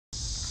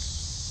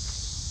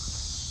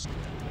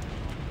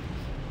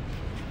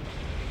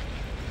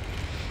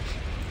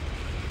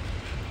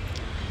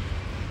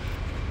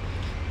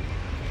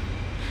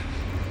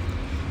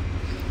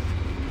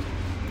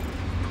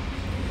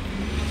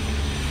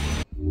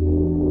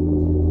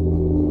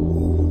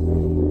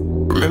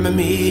Remember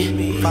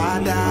me, if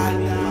I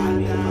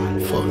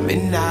die for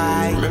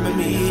midnight. Remember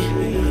me,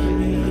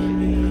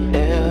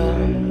 yeah.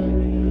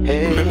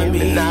 Hey, remember me,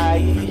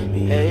 midnight.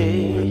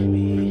 Hey.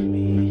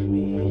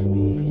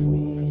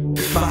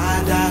 If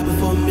I die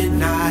before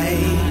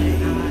midnight,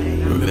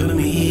 remember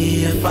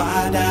me. If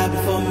I die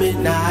before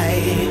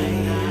midnight,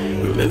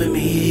 remember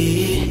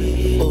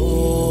me.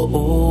 Oh,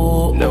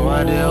 oh. No,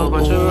 I did a whole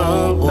bunch of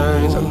wrong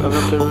things. I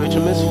never could reach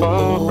him, his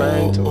phone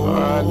rang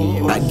tomorrow.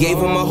 I gave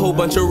him a whole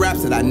bunch of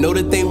raps that I know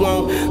that they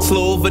won't.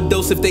 Slow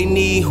overdose if they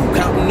need. Who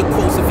counting the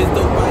quotes if it's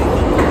dope?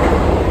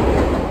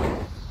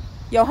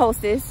 Your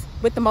hostess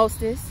with the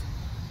mostest.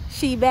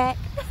 She back.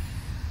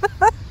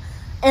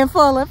 In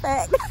full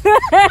effect.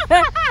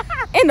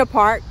 In the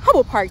park.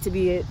 Humbolt Park to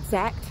be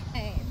exact.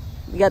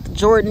 We got the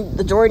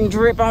Jordan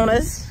drip on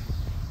us.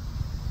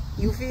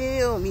 You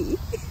feel me?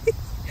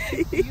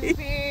 You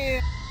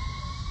feel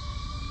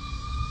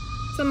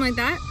something like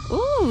that.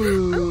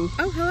 Ooh.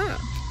 Oh, hello.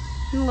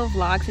 A little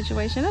vlog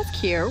situation. That's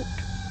cute.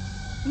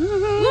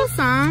 Little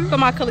song. For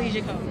my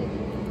collegiate coat.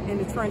 In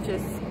the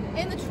trenches.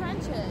 In the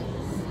trenches.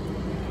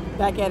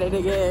 Back at it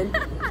again.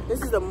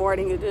 This is the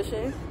morning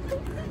edition.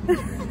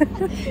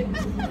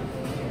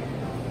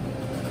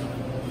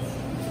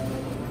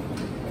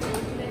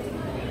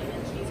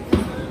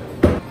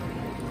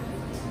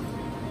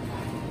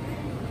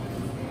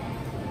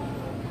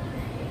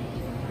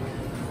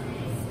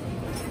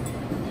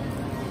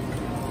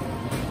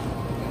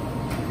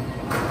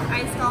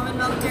 Ice almond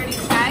milk dirty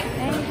chai.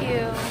 Thank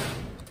you.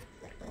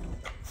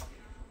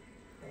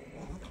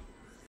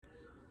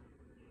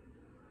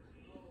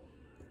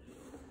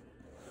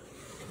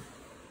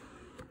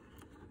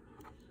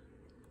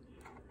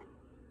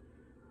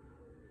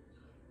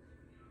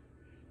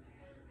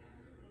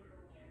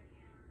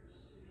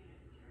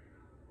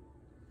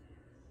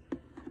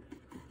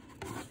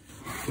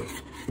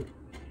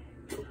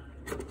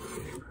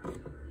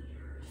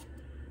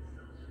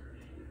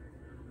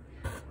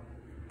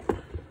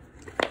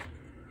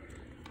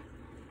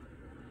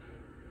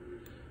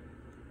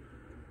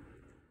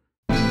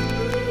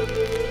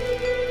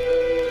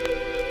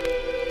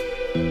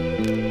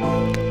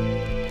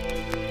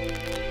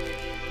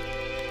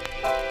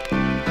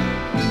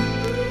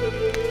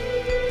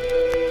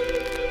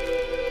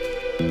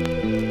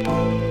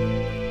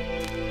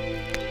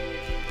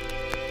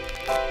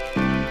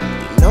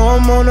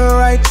 I'm on the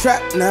right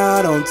track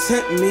now, don't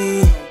tempt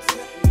me.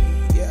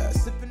 Yeah,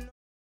 sipping.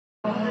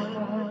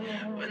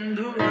 When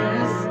the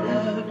rest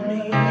of me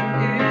is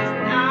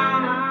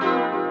down.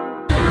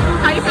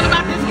 How you feel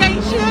about this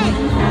skate shit?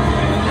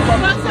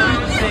 What's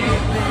up?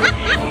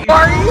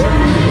 Are you?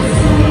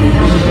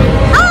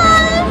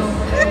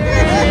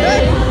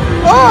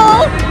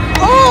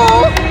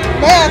 Oh,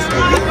 nasty.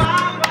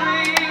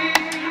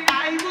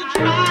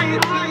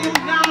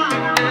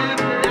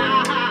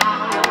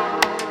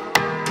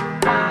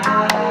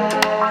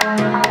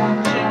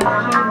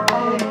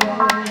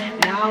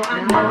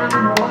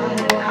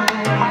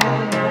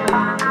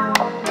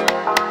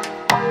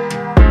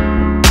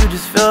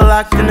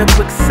 Locked in a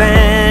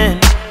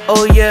quicksand,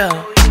 oh yeah.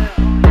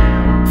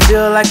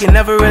 Feel like you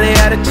never really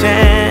had a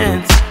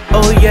chance,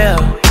 oh yeah.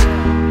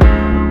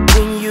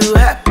 When you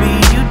happy,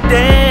 you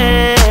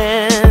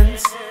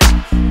dance.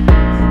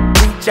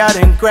 Reach out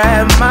and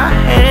grab my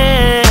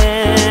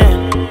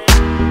hand.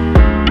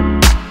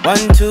 1,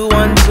 2,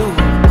 1,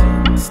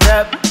 2,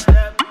 step.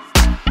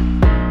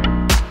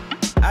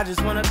 I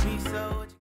just wanna be so